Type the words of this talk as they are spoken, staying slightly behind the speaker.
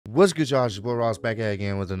What's good, y'all? It's your boy Ross back at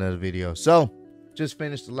again with another video. So, just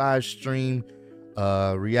finished the live stream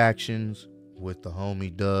reactions with the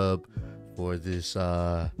homie Dub for this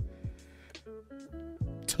tough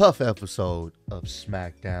episode of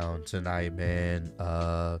Smackdown tonight, man.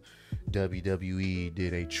 WWE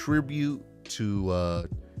did a tribute to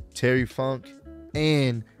Terry Funk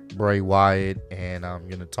and Bray Wyatt, and I'm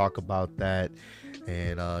gonna talk about that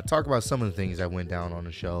and talk about some of the things that went down on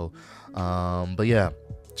the show. But yeah,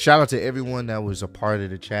 shout out to everyone that was a part of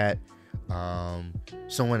the chat.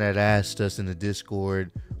 Someone that asked us in the Discord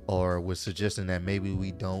or was suggesting that maybe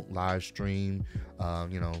we don't live stream,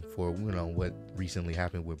 for what recently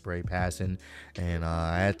happened with Bray passing, and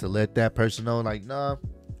I had to let that person know, like, nah,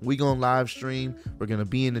 we gonna live stream. We're gonna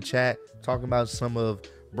be in the chat talking about some of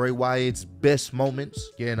Bray Wyatt's best moments,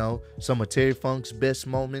 some of Terry Funk's best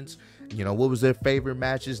moments, what was their favorite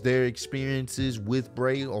matches, their experiences with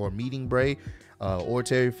Bray or meeting Bray or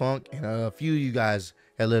Terry Funk. And a few of you guys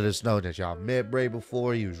had let us know that y'all met Bray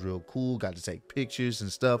before. He was real cool, got to take pictures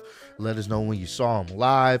and stuff. Let us know when you saw him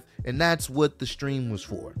live, and that's what the stream was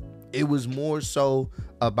for. It was more so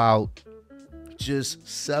about just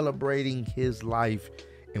celebrating his life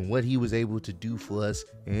and what he was able to do for us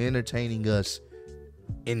and entertaining us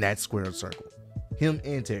in that square circle, him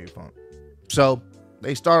and Terry Funk. So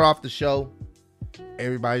they start off the show,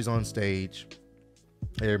 everybody on stage,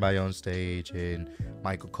 and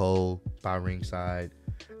Michael Cole by ringside,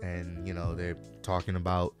 and they're talking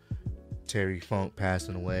about Terry Funk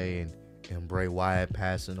passing away and Bray Wyatt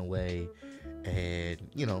passing away, and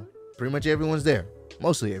pretty much everyone's there,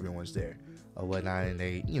 mostly everyone's there or whatnot, and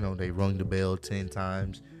they rung the bell 10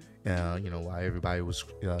 times while everybody was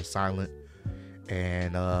silent.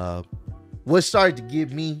 And what started to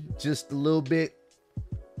give me just a little bit,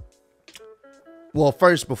 well,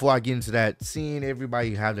 first, before I get into that, seeing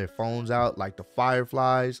everybody have their phones out like the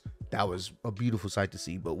fireflies, that was a beautiful sight to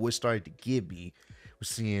see. But what started to get me was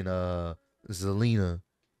seeing Zelina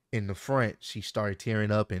in the front. She started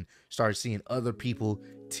tearing up and started seeing other people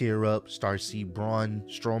tear up. Started see Braun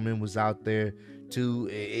Strowman was out there too.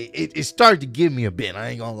 It started to give me a bit, I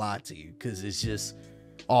ain't gonna lie to you, because it's just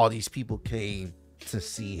all these people came to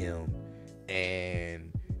see him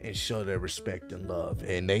and show their respect and love,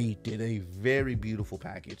 and they did a very beautiful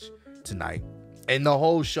package tonight. And the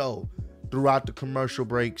whole show, throughout the commercial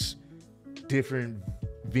breaks, different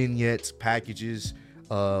vignettes, packages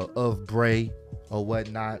of Bray or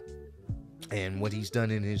whatnot and what he's done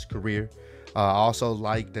in his career. I also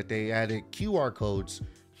like that they added QR codes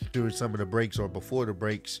during some of the breaks or before the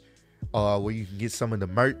breaks, where you can get some of the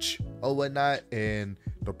merch or whatnot, and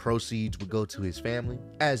the proceeds would go to his family,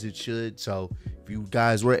 as it should. So if you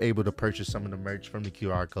guys were able to purchase some of the merch from the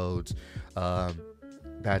QR codes,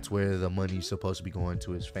 that's where the money's supposed to be going,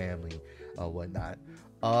 to his family or whatnot.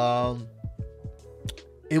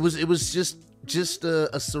 It was just a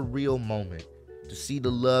surreal moment to see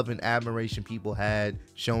the love and admiration people had,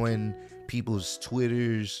 showing people's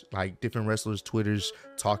Twitters, like different wrestlers' Twitters,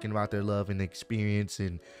 talking about their love and experience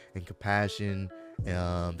and compassion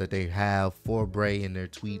that they have for Bray in their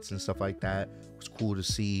tweets and stuff like that. It was cool to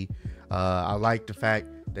see. I like the fact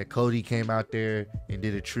that Cody came out there and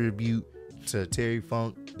did a tribute to Terry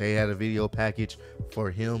Funk. They had a video package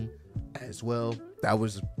for him as well. That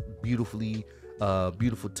was beautifully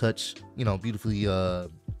beautiful touch, beautifully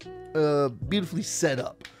set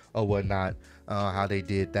up or whatnot, how they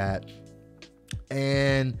did that.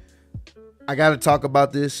 And I gotta talk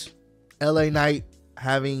about this. LA Knight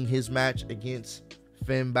having his match against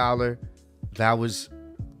Finn Balor, that was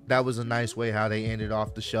a nice way how they ended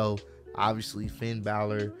off the show. Obviously, Finn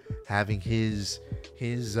Balor having his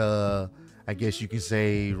I guess you can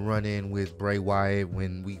say run-in with Bray Wyatt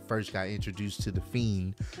when we first got introduced to the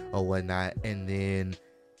Fiend or whatnot, and then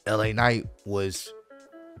LA Knight was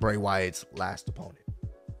Bray Wyatt's last opponent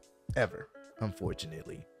ever,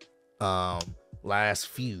 unfortunately. Last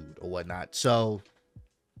feud or whatnot. So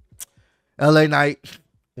LA Knight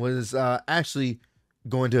was actually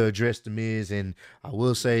going to address The Miz, and I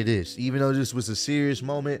will say this, even though this was a serious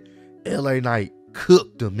moment, LA Knight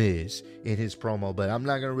cooked The Miz in his promo, but I'm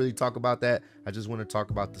not gonna really talk about that. I just want to talk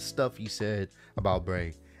about the stuff he said about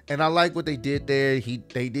Bray. And I like what they did there.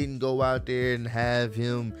 They didn't go out there and have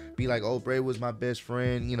him be like, oh, Bray was my best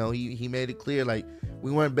friend. He made it clear, like,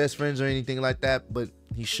 we weren't best friends or anything like that, but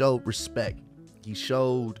he showed respect. He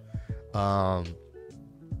showed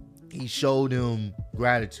him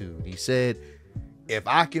gratitude. He said, if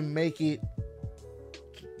I can make it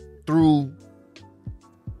through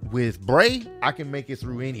with Bray, I can make it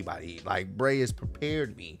through anybody. Like, Bray has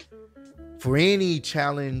prepared me for any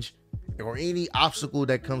challenge or any obstacle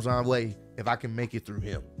that comes my way. If I can make it through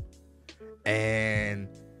him, and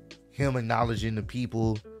him acknowledging the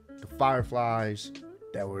people, the Fireflies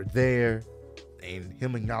that were there, and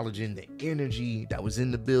him acknowledging the energy that was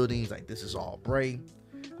in the buildings, like this is all Bray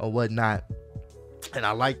or whatnot. And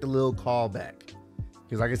I like the little callback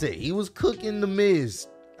because, like I said, he was cooking the Miz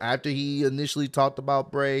after he initially talked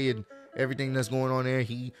about Bray and everything that's going on there.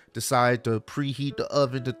 He decided to preheat the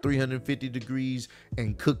oven to 350 degrees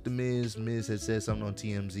and cook the Miz. Miz had said something on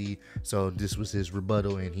TMZ, so this was his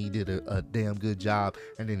rebuttal, and he did a damn good job.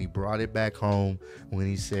 And then he brought it back home when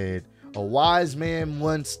he said, "A wise man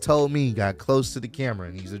once told me," got close to the camera,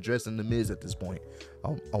 and he's addressing the Miz at this point.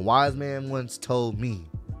 A wise man once told me,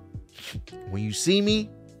 when you see me,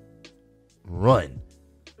 run.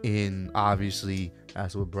 And obviously,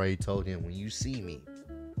 that's what Bray told him. When you see me,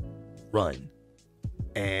 run.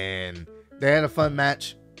 And they had a fun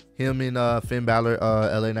match. Him and Finn Balor,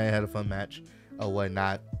 LA Knight had a fun match or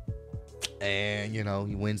whatnot. And, you know,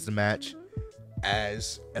 he wins the match.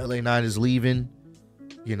 As LA Knight is leaving,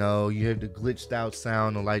 you know, you hear the glitched out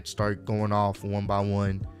sound. The lights start going off one by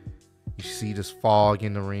one. You see this fog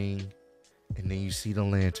in the ring. And then you see the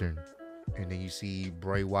lantern. And then you see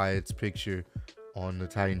Bray Wyatt's picture on the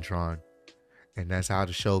Titantron. And that's how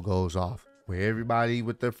the show goes off. Where everybody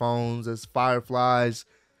with their phones as fireflies,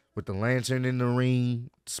 with the lantern in the ring,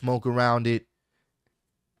 smoke around it.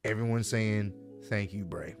 Everyone saying, "Thank you,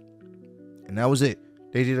 Bray." And that was it.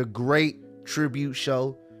 They did a great tribute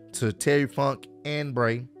show to Terry Funk and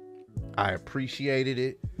Bray. I appreciated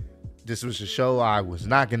it. This was a show I was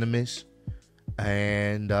not going to miss.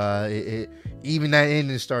 And even that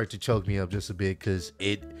ending started to choke me up just a bit, because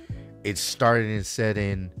it started and set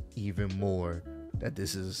in even more that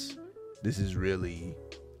this is really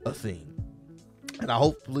a thing. And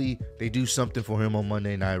hopefully they do something for him on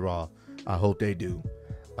Monday Night Raw. I hope they do.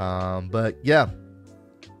 But yeah,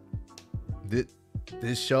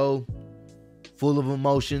 this show full of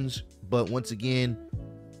emotions, but once again,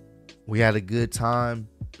 we had a good time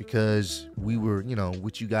because we were, you know,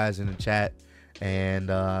 with you guys in the chat. And,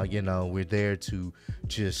 you know, we're there to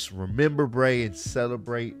just remember Bray and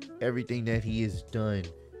celebrate everything that he has done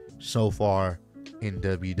so far in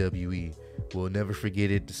WWE. We'll never forget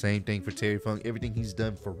it. The same thing for Terry Funk. Everything he's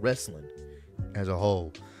done for wrestling as a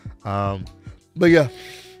whole. But yeah,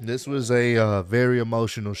 this was a very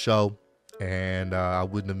emotional show. And I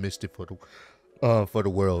wouldn't have missed it for the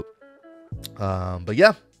world. But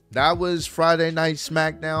yeah. That was Friday Night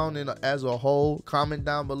Smackdown, and as a whole, comment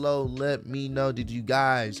down below. Let me know, did you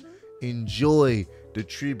guys enjoy the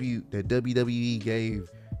tribute that WWE gave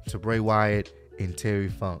to Bray Wyatt and Terry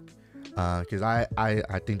Funk? Because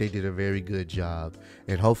I think they did a very good job.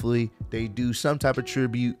 And hopefully they do some type of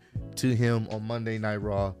tribute to him on Monday Night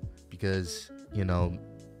Raw, because, you know,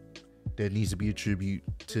 there needs to be a tribute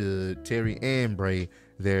to Terry and Bray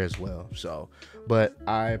there as well. So, but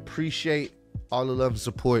I appreciate all the love and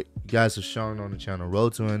support you guys have shown on the channel.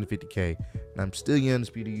 Road to 150K. And I'm still your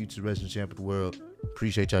undisputed YouTube wrestling champ of the world.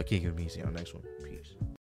 Appreciate y'all kicking with me. See you on the next one. Peace.